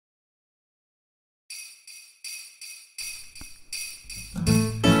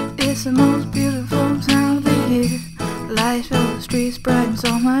It's the most beautiful time of the year. Lights fill the streets, spreading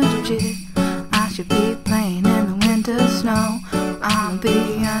so much cheer. I should be playing in the winter snow. I'ma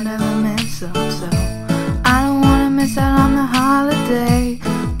be under the mistletoe. I don't wanna miss out on the holiday,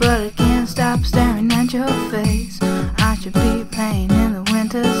 but I can't stop staring at your face. I should be playing in the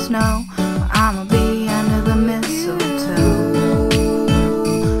winter snow. I'ma be under the mistletoe.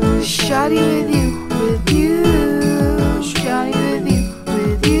 Shawty with you, with you. Shawty with you,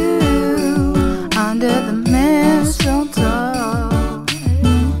 with you. Under the mistletoe.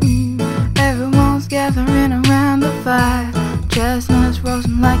 Everyone's gathering around the fire. Chestnuts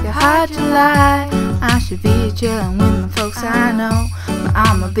roasting like a hot July. I should be chilling with my folks I know, but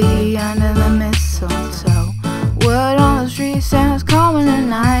I'ma be under the mistletoe. Word on the street, Santa's coming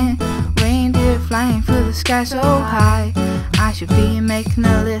tonight. Reindeer flying through the sky so high. I should be making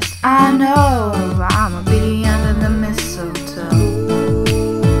a list, I know, but I'ma be under the mistletoe.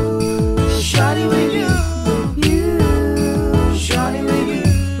 Shawty with you, with you. Shawty with you,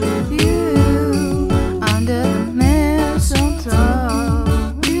 with you. Under the mistletoe.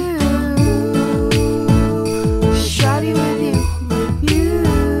 You. Shawty with you, with you.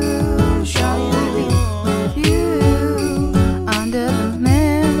 Shawty with you, with you. Under the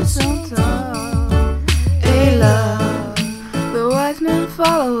mistletoe. Hey love, the wise men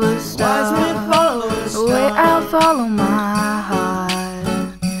follow a star. The way I'll follow my heart,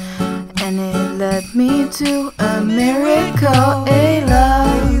 and it led me to a miracle. Hey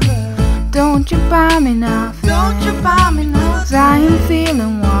love, don't you buy me nothing. Don't you buy me nothing. 'Cause I am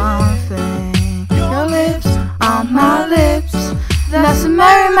feeling one thing. Your lips on my lips. That's a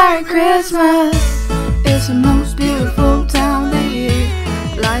merry, merry Christmas. It's the most beautiful time of the year.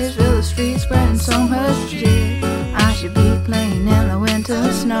 Lights fill the streets, spreading so much cheer. I should be playing in the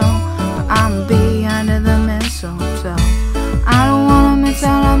winter snow, but I'ma be under the mistletoe. I don't wanna miss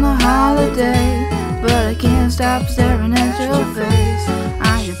out on the holiday, but I can't stop staring at your face.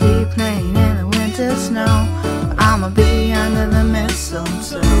 I should be playing in the winter snow, but I'ma be under the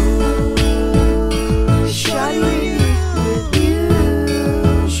mistletoe. Shawty with you, with you.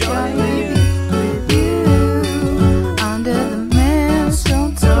 Shawty with you, with you. Under the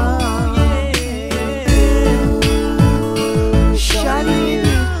mistletoe. Shawty with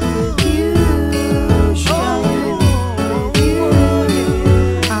you, with you. Shawty with you, with you.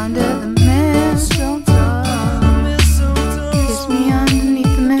 Under the mistletoe. Kiss me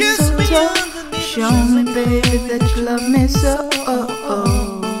underneath the mistletoe. Show me, baby, that you love me so.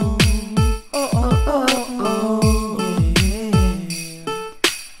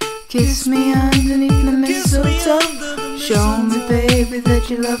 Kiss me underneath the mistletoe. Show me, baby, that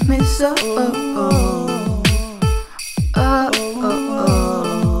you love me so.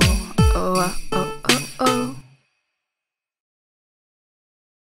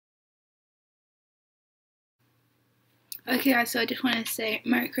 Okay guys, so I just wanted to say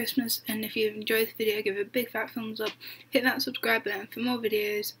Merry Christmas, and if you've enjoyed the video, give it a big fat thumbs up, hit that subscribe button for more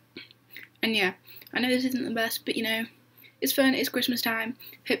videos, and yeah, I know this isn't the best, but you know, it's fun, it's Christmas time.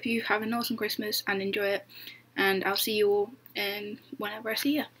 Hope you have an awesome Christmas and enjoy it, and I'll see you all whenever I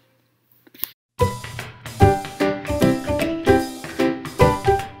see you.